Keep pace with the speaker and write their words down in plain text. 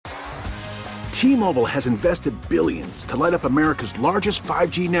T-Mobile has invested billions to light up America's largest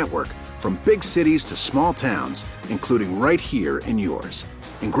 5G network, from big cities to small towns, including right here in yours.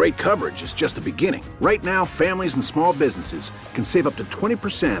 And great coverage is just the beginning. Right now, families and small businesses can save up to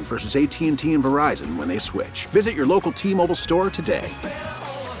 20% versus AT&T and Verizon when they switch. Visit your local T-Mobile store today.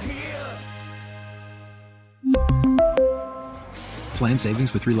 Plan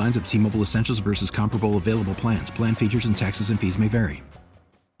savings with 3 lines of T-Mobile Essentials versus comparable available plans. Plan features and taxes and fees may vary.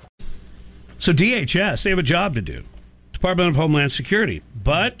 So DHS, they have a job to do. Department of Homeland Security.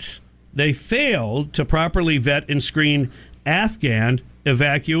 But they failed to properly vet and screen Afghan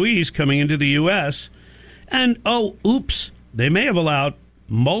evacuees coming into the U.S. And, oops, they may have allowed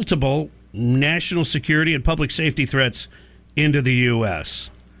multiple national security and public safety threats into the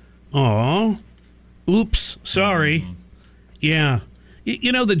U.S. Oops, sorry. Yeah.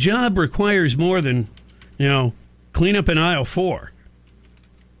 The job requires more than, clean up in aisle 4.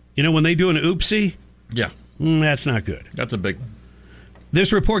 When they do an oopsie? Yeah. That's not good. That's a big one.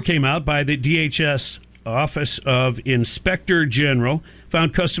 This report came out by the DHS Office of Inspector General,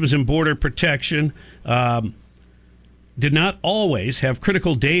 found Customs and Border Protection did not always have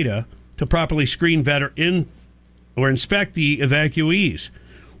critical data to properly screen, vet, or inspect the evacuees.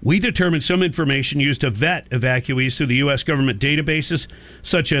 We determined some information used to vet evacuees through the U.S. government databases,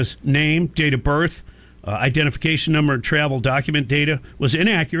 such as name, date of birth, identification number, and travel document data, was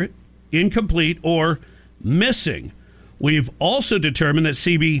inaccurate, incomplete, or missing. We've also determined that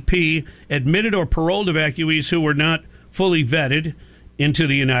CBP admitted or paroled evacuees who were not fully vetted into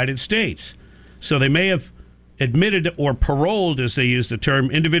the United States. So they may have admitted or paroled, as they use the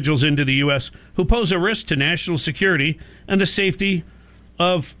term, individuals into the U.S. who pose a risk to national security and the safety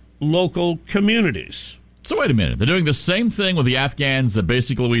of local communities. So wait a minute. They're doing the same thing with the Afghans that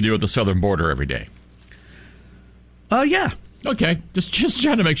basically we do at the southern border every day. Yeah. Okay. Just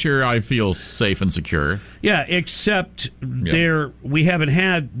trying to make sure I feel safe and secure. Yeah, except we haven't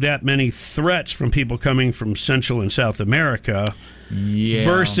had that many threats from people coming from Central and South America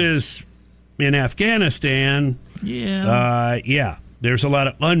versus in Afghanistan. Yeah. There's a lot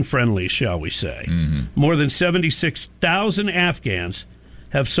of unfriendly, shall we say. Mm-hmm. More than 76,000 Afghans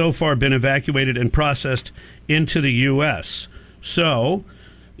have so far been evacuated and processed into the U.S. So,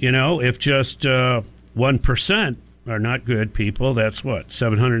 if just 1% are not good people, that's what,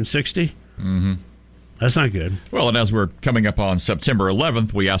 760? Mm-hmm. That's not good. Well, and as we're coming up on September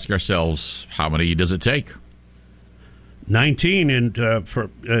 11th, we ask ourselves, how many does it take? 19 and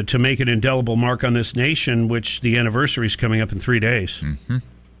to make an indelible mark on this nation, which the anniversary is coming up in 3 days. Mm-hmm.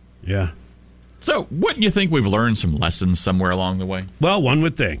 Yeah. So, wouldn't you think we've learned some lessons somewhere along the way? Well, one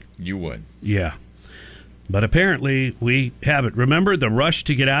would think. You would. Yeah. But apparently we haven't. Remember the rush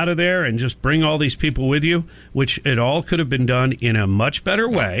to get out of there and just bring all these people with you, which it all could have been done in a much better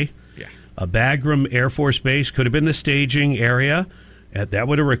way. Yeah. A Bagram Air Force Base could have been the staging area. That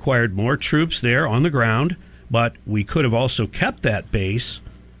would have required more troops there on the ground. But we could have also kept that base,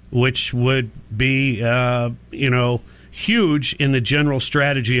 which would be, huge in the general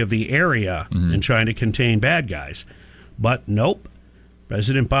strategy of the area in trying to contain bad guys. But nope.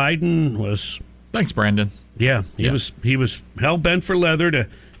 President Biden was... Thanks, Brandon. Yeah, he was hell-bent for leather to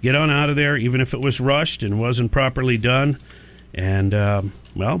get on out of there, even if it was rushed and wasn't properly done. And,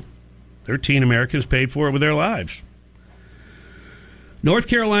 13 Americans paid for it with their lives. North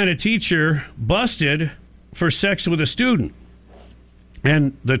Carolina teacher busted for sex with a student.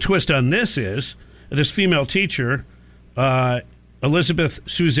 And the twist on this is, this female teacher, Elizabeth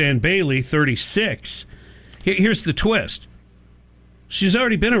Suzanne Bailey, 36, here's the twist. She's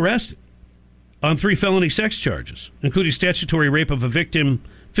already been arrested on 3 felony sex charges, including statutory rape of a victim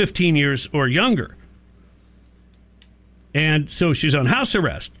 15 years or younger. And so she's on house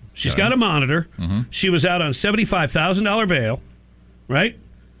arrest. She's got a monitor. Mm-hmm. She was out on $75,000 bail, right?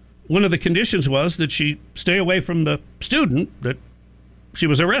 One of the conditions was that she stay away from the student that she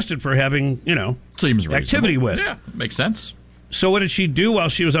was arrested for having, seems activity with. Yeah, makes sense. So what did she do while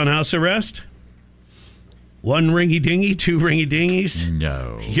she was on house arrest? 1 ringy-dingy, 2 ringy-dingies?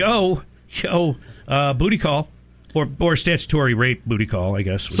 No. Yo, booty call. Or statutory rape booty call, I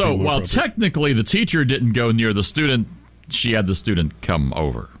guess. So while technically the teacher didn't go near the student, she had the student come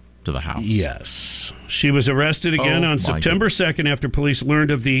over to the house. Yes. She was arrested again on September 2nd after police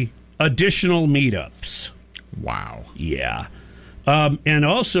learned of the additional meetups. Wow. Yeah. And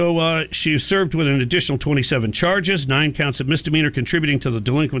also, she was served with an additional 27 charges, 9 counts of misdemeanor contributing to the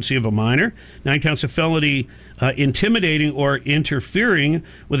delinquency of a minor, 9 counts of felony intimidating or interfering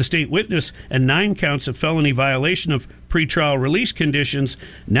with a state witness, and 9 counts of felony violation of pretrial release conditions.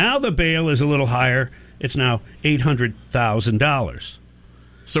 Now the bail is a little higher. It's now $800,000.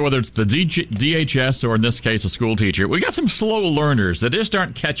 So whether it's the DHS or in this case a school teacher, we got some slow learners that just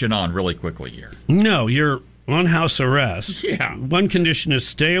aren't catching on really quickly here. No, you're on house arrest. Yeah. One condition is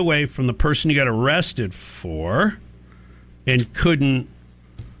stay away from the person you got arrested for and couldn't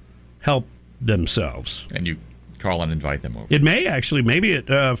help themselves. And you call and invite them over. It may actually,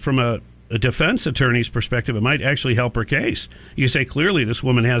 from a defense attorney's perspective, it might actually help her case. You say clearly this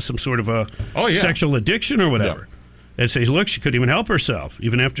woman has some sort of a sexual addiction or whatever. Yeah. And say, look, she couldn't even help herself,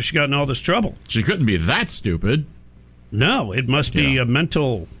 even after she got in all this trouble. She couldn't be that stupid. No, it must be a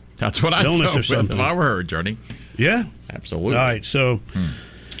mental That's what I illness or something. If I were her attorney. Yeah. Absolutely. All right, so,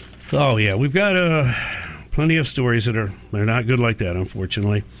 we've got plenty of stories they're not good like that,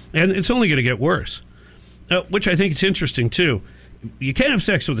 unfortunately. And it's only going to get worse, which I think it's interesting, too. You can't have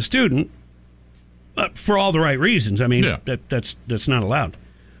sex with a student for all the right reasons. I mean, that's not allowed.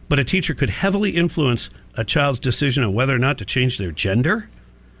 But a teacher could heavily influence a child's decision on whether or not to change their gender.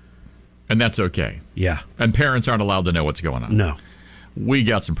 And that's okay. Yeah. And parents aren't allowed to know what's going on. No. We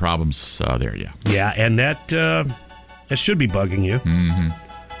got some problems there, yeah. Yeah, and that should be bugging you. Mm-hmm.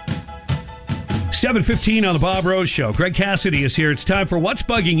 7:15 on the Bob Rose Show. Greg Cassidy is here. It's time for What's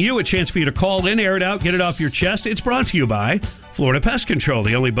Bugging You, a chance for you to call in, air it out, get it off your chest. It's brought to you by Florida Pest Control.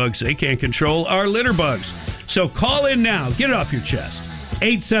 The only bugs they can't control are litter bugs. So call in now. Get it off your chest.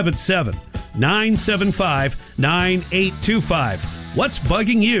 877-975-9825. What's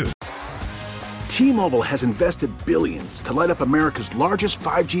bugging you? T-Mobile has invested billions to light up America's largest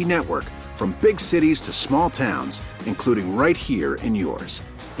 5G network, from big cities to small towns, including right here in yours.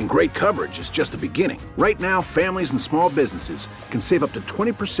 And great coverage is just the beginning. Right now, families and small businesses can save up to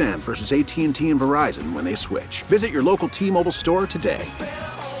 20% versus AT&T and Verizon when they switch. Visit your local T-Mobile store today.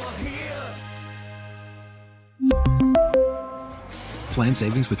 Plan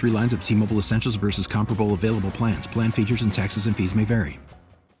savings with 3 lines of T-Mobile Essentials versus comparable available plans. Plan features and taxes and fees may vary.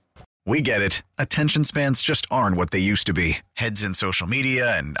 We get it. Attention spans just aren't what they used to be. Heads in social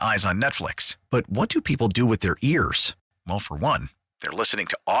media and eyes on Netflix. But what do people do with their ears? Well, for one, they're listening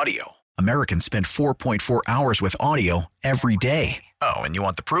to audio. Americans spend 4.4 hours with audio every day. Oh, and you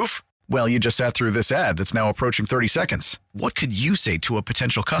want the proof? Well, you just sat through this ad that's now approaching 30 seconds. What could you say to a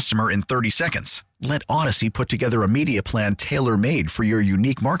potential customer in 30 seconds? Let Odyssey put together a media plan tailor-made for your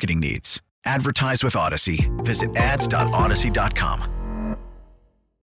unique marketing needs. Advertise with Odyssey. Visit ads.odyssey.com.